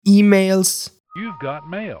emails, You've got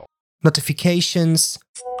mail. notifications,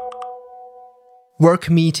 work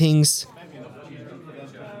meetings,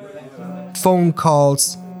 phone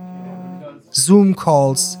calls, Zoom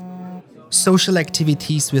calls, social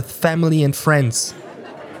activities with family and friends.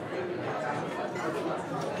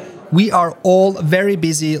 We are all very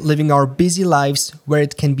busy living our busy lives where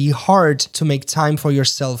it can be hard to make time for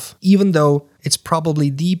yourself, even though it's probably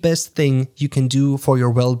the best thing you can do for your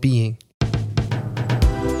well-being.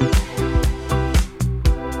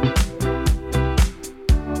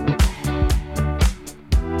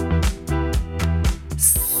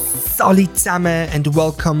 Salut zusammen and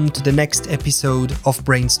welcome to the next episode of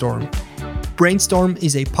Brainstorm. Brainstorm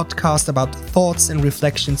is a podcast about thoughts and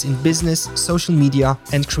reflections in business, social media,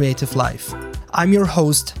 and creative life. I'm your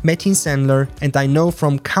host, Metin Sandler, and I know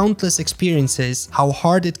from countless experiences how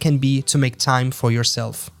hard it can be to make time for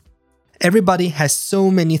yourself. Everybody has so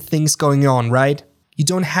many things going on, right? You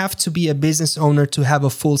don't have to be a business owner to have a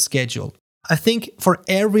full schedule. I think for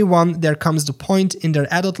everyone there comes the point in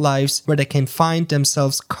their adult lives where they can find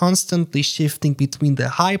themselves constantly shifting between the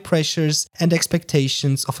high pressures and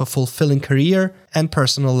expectations of a fulfilling career and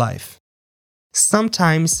personal life.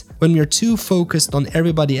 Sometimes, when we're too focused on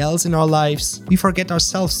everybody else in our lives, we forget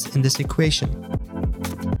ourselves in this equation.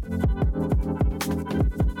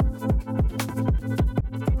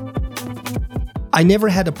 I never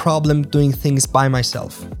had a problem doing things by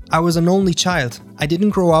myself. I was an only child. I didn't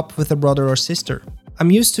grow up with a brother or sister.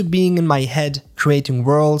 I'm used to being in my head, creating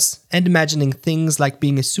worlds, and imagining things like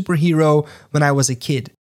being a superhero when I was a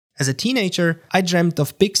kid. As a teenager, I dreamt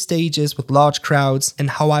of big stages with large crowds and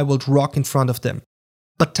how I would rock in front of them.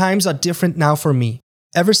 But times are different now for me.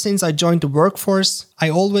 Ever since I joined the workforce, I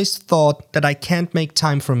always thought that I can't make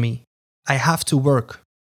time for me. I have to work.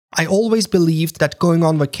 I always believed that going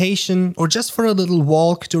on vacation or just for a little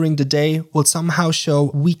walk during the day would somehow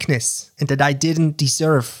show weakness and that I didn't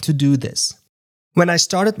deserve to do this. When I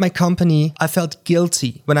started my company, I felt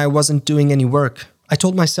guilty when I wasn't doing any work. I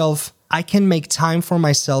told myself, I can make time for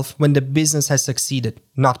myself when the business has succeeded,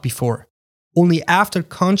 not before. Only after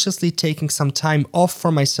consciously taking some time off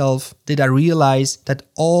for myself did I realize that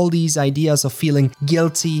all these ideas of feeling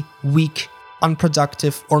guilty, weak,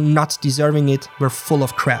 unproductive, or not deserving it were full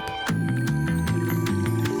of crap.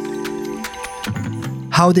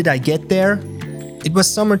 How did I get there? It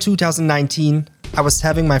was summer 2019. I was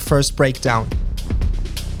having my first breakdown.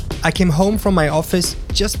 I came home from my office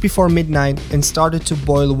just before midnight and started to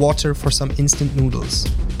boil water for some instant noodles.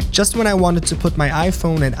 Just when I wanted to put my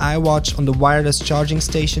iPhone and iWatch on the wireless charging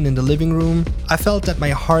station in the living room, I felt that my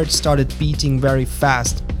heart started beating very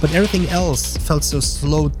fast, but everything else felt so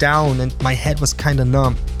slowed down and my head was kinda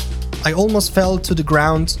numb. I almost fell to the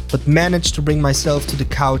ground, but managed to bring myself to the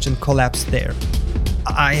couch and collapsed there.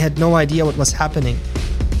 I had no idea what was happening.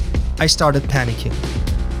 I started panicking.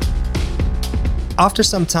 After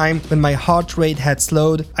some time, when my heart rate had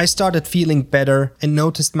slowed, I started feeling better and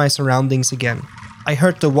noticed my surroundings again. I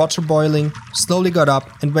heard the water boiling, slowly got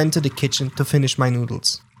up and went to the kitchen to finish my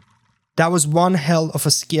noodles. That was one hell of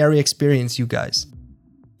a scary experience, you guys.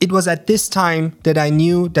 It was at this time that I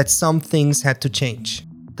knew that some things had to change.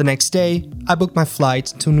 The next day, I booked my flight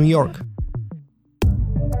to New York.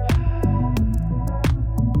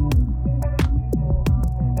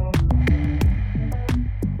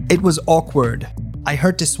 It was awkward. I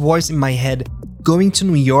heard this voice in my head, going to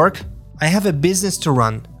New York? I have a business to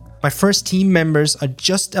run. My first team members are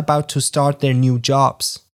just about to start their new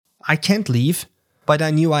jobs. I can't leave, but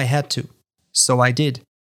I knew I had to. So I did.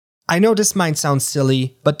 I know this might sound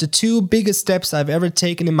silly, but the two biggest steps I've ever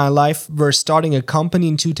taken in my life were starting a company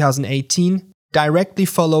in 2018, directly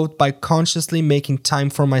followed by consciously making time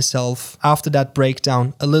for myself after that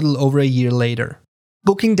breakdown a little over a year later.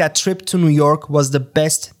 Booking that trip to New York was the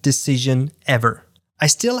best decision ever. I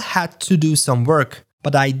still had to do some work,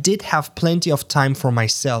 but I did have plenty of time for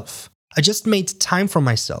myself. I just made time for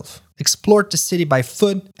myself, explored the city by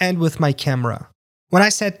foot and with my camera. When I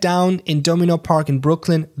sat down in Domino Park in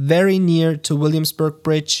Brooklyn, very near to Williamsburg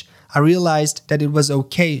Bridge, I realized that it was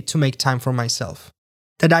okay to make time for myself.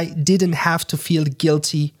 That I didn't have to feel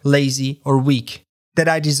guilty, lazy, or weak. That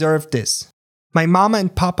I deserved this. My mama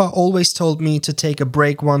and papa always told me to take a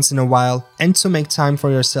break once in a while and to make time for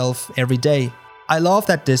yourself every day. I laughed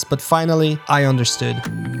at this, but finally, I understood.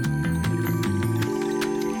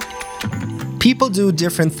 People do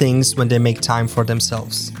different things when they make time for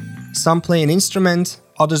themselves. Some play an instrument,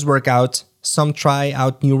 others work out, some try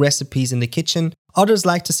out new recipes in the kitchen, others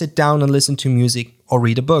like to sit down and listen to music or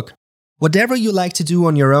read a book. Whatever you like to do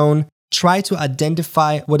on your own, Try to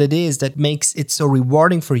identify what it is that makes it so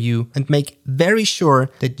rewarding for you and make very sure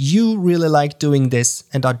that you really like doing this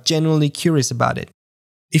and are genuinely curious about it.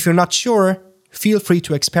 If you're not sure, feel free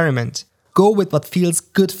to experiment. Go with what feels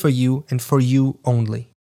good for you and for you only.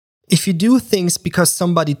 If you do things because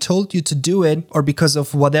somebody told you to do it or because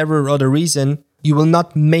of whatever other reason, you will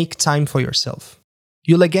not make time for yourself.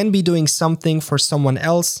 You'll again be doing something for someone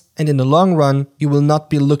else, and in the long run, you will not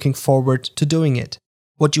be looking forward to doing it.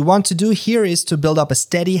 What you want to do here is to build up a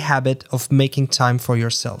steady habit of making time for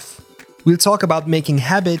yourself. We'll talk about making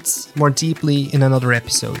habits more deeply in another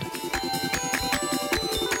episode.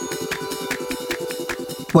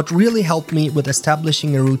 What really helped me with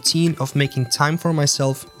establishing a routine of making time for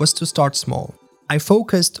myself was to start small. I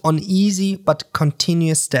focused on easy but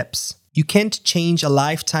continuous steps. You can't change a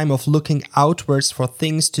lifetime of looking outwards for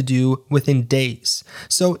things to do within days.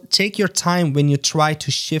 So take your time when you try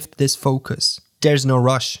to shift this focus. There's no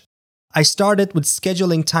rush. I started with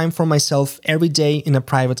scheduling time for myself every day in a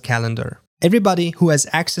private calendar. Everybody who has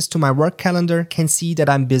access to my work calendar can see that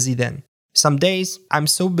I'm busy then. Some days, I'm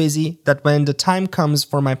so busy that when the time comes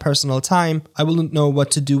for my personal time, I wouldn't know what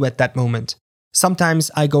to do at that moment. Sometimes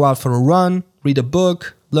I go out for a run, read a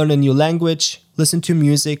book, learn a new language, listen to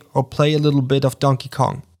music, or play a little bit of Donkey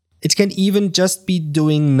Kong. It can even just be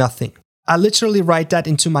doing nothing. I literally write that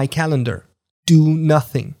into my calendar. Do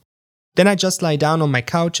nothing. Then I just lie down on my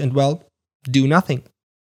couch and, do nothing.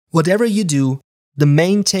 Whatever you do, the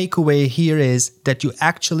main takeaway here is that you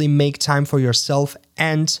actually make time for yourself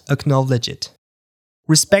and acknowledge it.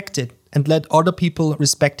 Respect it and let other people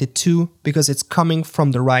respect it too, because it's coming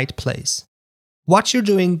from the right place. What you're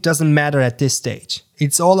doing doesn't matter at this stage.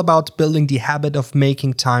 It's all about building the habit of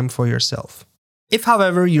making time for yourself. If,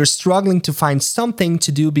 however, you're struggling to find something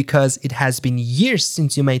to do because it has been years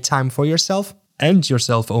since you made time for yourself, and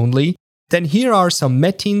yourself only, then here are some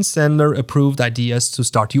Metin Sandler approved ideas to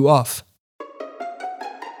start you off.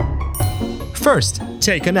 First,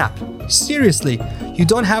 take a nap. Seriously, you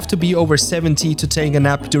don't have to be over 70 to take a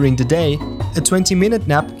nap during the day. A 20-minute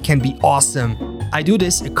nap can be awesome. I do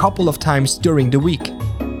this a couple of times during the week.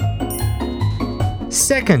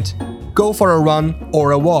 Second, go for a run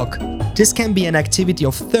or a walk. This can be an activity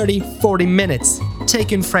of 30-40 minutes.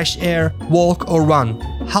 Take in fresh air, walk or run.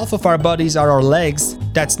 Half of our bodies are our legs.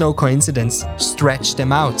 That's no coincidence. Stretch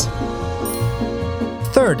them out.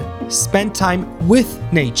 Third, spend time with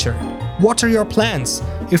nature. Water your plants.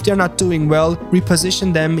 If they're not doing well,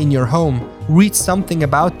 reposition them in your home. Read something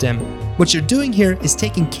about them. What you're doing here is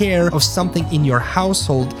taking care of something in your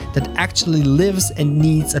household that actually lives and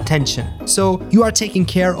needs attention. So you are taking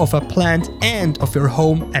care of a plant and of your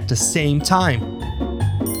home at the same time.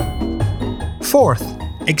 Fourth,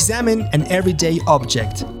 examine an everyday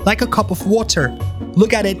object, like a cup of water.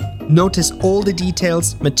 Look at it, notice all the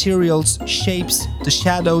details, materials, shapes, the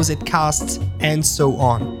shadows it casts, and so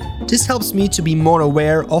on. This helps me to be more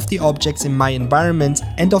aware of the objects in my environment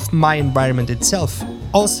and of my environment itself.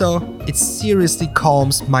 Also, it seriously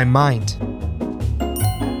calms my mind.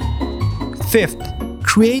 Fifth,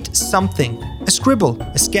 create something. A scribble,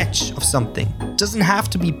 a sketch of something. Doesn't have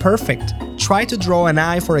to be perfect. Try to draw an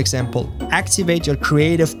eye, for example. Activate your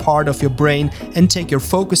creative part of your brain and take your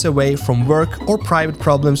focus away from work or private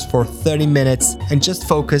problems for 30 minutes and just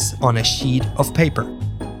focus on a sheet of paper.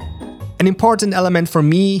 An important element for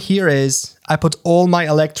me here is I put all my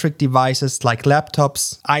electric devices like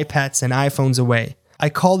laptops, iPads and iPhones away. I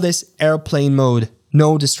call this airplane mode,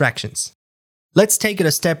 no distractions. Let's take it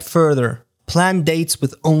a step further. Plan dates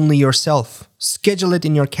with only yourself. Schedule it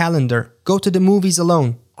in your calendar. Go to the movies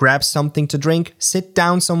alone. Grab something to drink, sit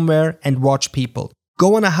down somewhere and watch people.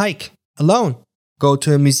 Go on a hike, alone. Go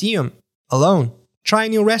to a museum, alone. Try a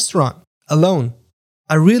new restaurant, alone.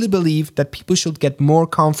 I really believe that people should get more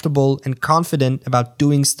comfortable and confident about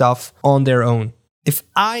doing stuff on their own. If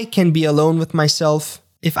I can be alone with myself,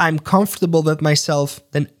 if I'm comfortable with myself,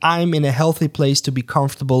 then I'm in a healthy place to be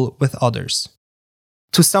comfortable with others.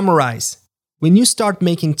 To summarize, when you start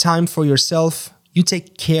making time for yourself, you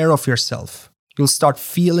take care of yourself. You'll start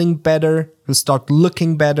feeling better, you'll start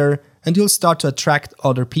looking better, and you'll start to attract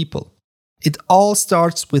other people. It all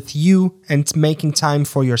starts with you and making time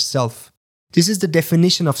for yourself. This is the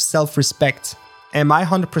definition of self-respect. Am I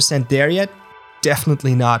 100% there yet?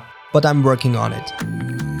 Definitely not, but I'm working on it.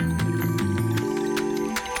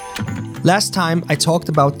 Last time I talked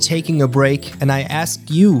about taking a break and I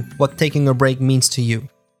asked you what taking a break means to you.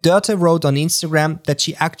 Dörte wrote on Instagram that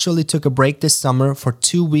she actually took a break this summer for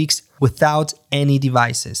 2 weeks without any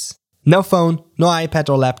devices. No phone, no iPad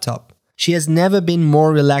or laptop. She has never been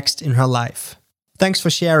more relaxed in her life. Thanks for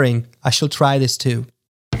sharing. I shall try this too.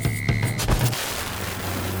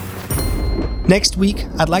 Next week,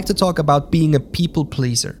 I'd like to talk about being a people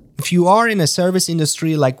pleaser. If you are in a service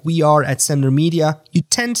industry like we are at Sender Media, you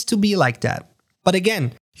tend to be like that. But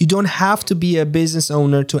again, you don't have to be a business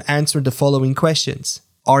owner to answer the following questions.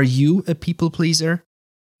 Are you a people pleaser?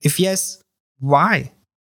 If yes, why?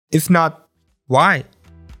 If not, why?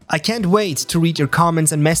 I can't wait to read your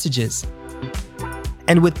comments and messages.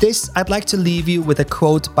 And with this, I'd like to leave you with a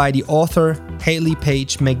quote by the author Haley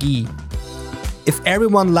Page McGee. If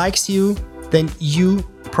everyone likes you, then you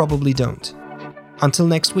probably don't. Until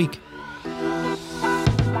next week.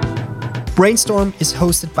 Brainstorm is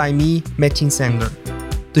hosted by me, Metin Sender.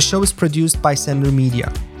 The show is produced by Sender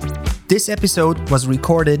Media. This episode was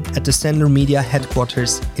recorded at the Sender Media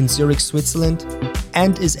headquarters in Zurich, Switzerland,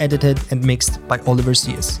 and is edited and mixed by Oliver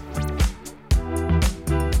Sears.